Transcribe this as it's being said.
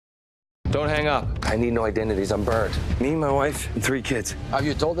Don't hang up. I need no identities. I'm burnt. Me, my wife, and 3 kids. Have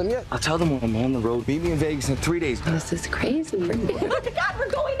you told them yet? I'll tell them when I'm on the road. Meet me in Vegas in 3 days. This is crazy. Oh my God, we're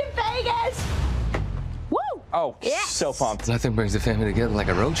going to Vegas! Woo! Oh, yes. So pumped. Nothing brings the family together like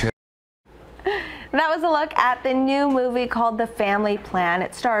a road trip. That was a look at the new movie called The Family Plan.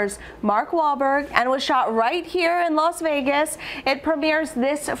 It stars Mark Wahlberg and was shot right here in Las Vegas. It premieres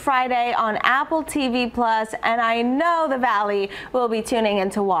this Friday on Apple TV+, and I know the Valley will be tuning in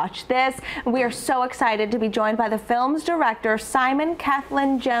to watch this. We are so excited to be joined by the film's director, Simon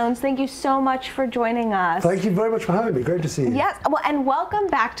Kethlin-Jones. Thank you so much for joining us. Thank you very much for having me. Great to see you. Yes, well, and welcome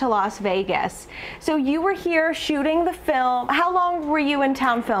back to Las Vegas. So you were here shooting the film. How long were you in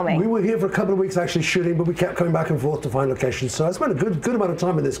town filming? We were here for a couple of weeks actually shooting, but we kept coming back and forth to find locations. So I spent a good amount of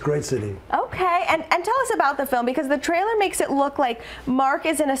time in this great city. Okay, and tell us about the film, because the trailer makes it look like Mark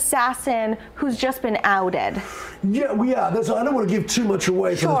is an assassin who's just been outed. Yeah, I don't want to give too much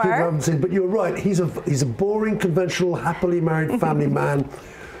away for those people who haven't seen, but you're right. He's a boring, conventional, happily married family man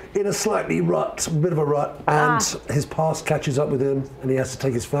in a slightly bit of a rut, and his past catches up with him, and he has to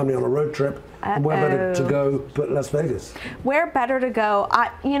take his family on a road trip. And where better to go but Las Vegas? Where better to go?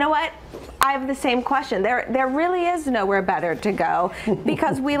 You know what? I have the same question. There really is nowhere better to go,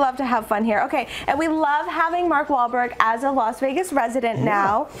 because we love to have fun here. Okay, and we love having Mark Wahlberg as a Las Vegas resident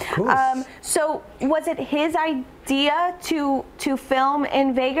now. Of course. So was it his idea to film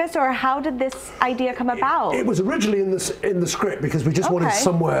in Vegas, or how did this idea come about? It was originally in the script, because we just wanted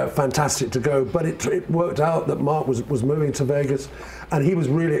somewhere fantastic to go, but it worked out that Mark was moving to Vegas, and he was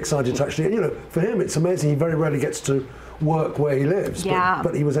really excited to actually, you know, for him it's amazing. He very rarely gets to work where he lives,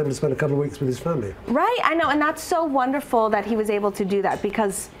 but he was able to spend a couple of weeks with his family. Right, I know, and that's so wonderful that he was able to do that,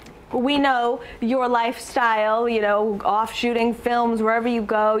 because we know your lifestyle, you know, off shooting films, wherever you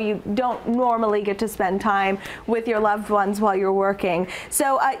go, you don't normally get to spend time with your loved ones while you're working.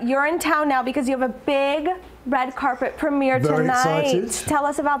 So you're in town now because you have a big red carpet premiere tonight. Excited. Tell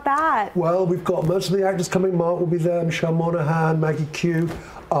us about that. Well, we've got most of the actors coming. Mark will be there, Michelle Monaghan, Maggie Q.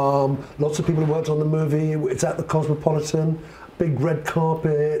 Lots of people who worked on the movie. It's at the Cosmopolitan. Big red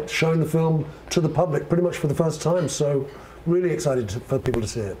carpet, showing the film to the public pretty much for the first time. So really excited for people to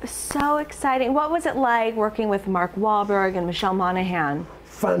see it. So exciting. What was it like working with Mark Wahlberg and Michelle Monaghan?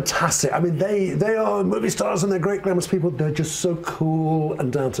 Fantastic. I mean, they are movie stars and they're great glamorous people. They're just so cool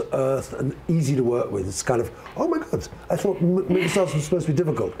and down to earth and easy to work with. It's kind of, oh my God, I thought movie stars were supposed to be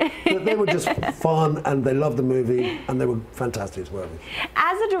difficult. But they were just fun, and they loved the movie, and they were fantastic to work with.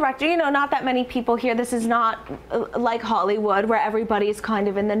 As a director, you know, not that many people here. This is not like Hollywood, where everybody's kind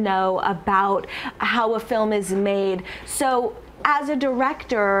of in the know about how a film is made. So as a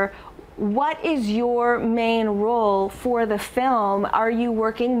director, what is your main role for the film? Are you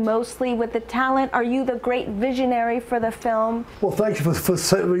working mostly with the talent? Are you the great visionary for the film? Well, thank you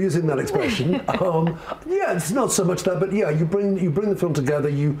for using that expression. Yeah, it's not so much that, but yeah, you bring the film together,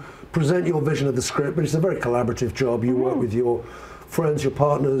 you present your vision of the script, but it's a very collaborative job. You work with your friends, your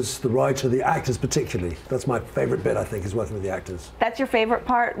partners, the writer, the actors particularly. That's my favorite bit, I think, is working with the actors. That's your favorite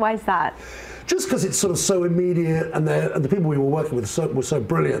part? Why is that? Just because it's sort of so immediate, and the people we were working with were so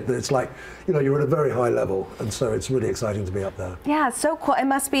brilliant that it's like, you know, you're at a very high level, and so it's really exciting to be up there. Yeah, it's so cool. It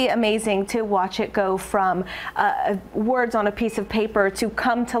must be amazing to watch it go from words on a piece of paper to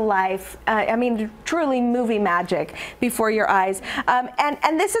come to life. I mean, truly movie magic before your eyes.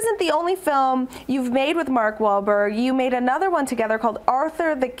 And this isn't the only film you've made with Mark Wahlberg. You made another one together called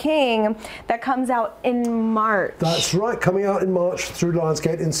Arthur the King that comes out in March. That's right, coming out in March through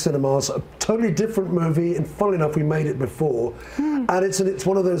Lionsgate in cinemas. A totally different movie, and funnily enough, we made it before. And it's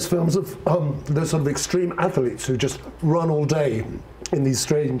one of those films of those sort of extreme athletes who just run all day in these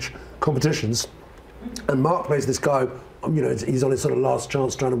strange competitions. And Mark plays this guy, you know, he's on his sort of last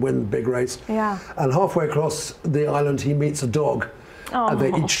chance trying to win the big race. Yeah. And halfway across the island, he meets a dog. And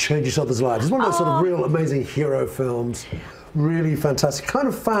they each change each other's lives. It's one of those sort of real amazing hero films. Really fantastic, kind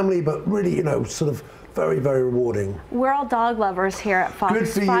of family, but really, you know, sort of very, very rewarding. We're all dog lovers here at Fox. Good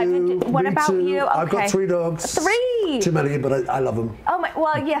for you. What about you? Okay. I've got 3 dogs. 3? Too many, but I love them. Oh my,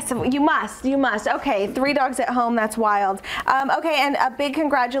 well, yes, you must. Okay, 3 dogs at home, that's wild. Okay, and a big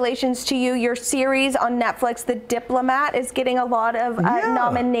congratulations to you. Your series on Netflix, The Diplomat, is getting a lot of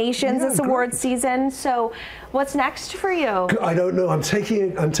nominations this award season. So what's next for you? I don't know. I'm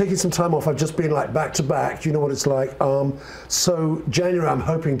taking some time off. I've just been like back to back. You know what it's like. So January, I'm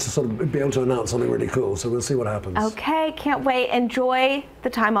hoping to sort of be able to announce something really cool. So we'll see what happens. Okay, can't wait. Enjoy the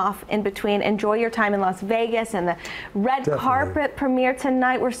time off in between. Enjoy your time in Las Vegas and the red carpet premiere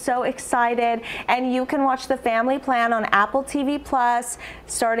tonight. We're so excited. And you can watch The Family Plan on Apple TV Plus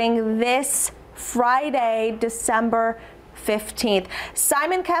starting this Friday, December 15th.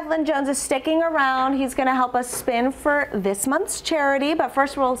 Simon Kevlin Jones is sticking around. He's going to help us spin for this month's charity, but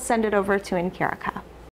first we'll send it over to Inkirika.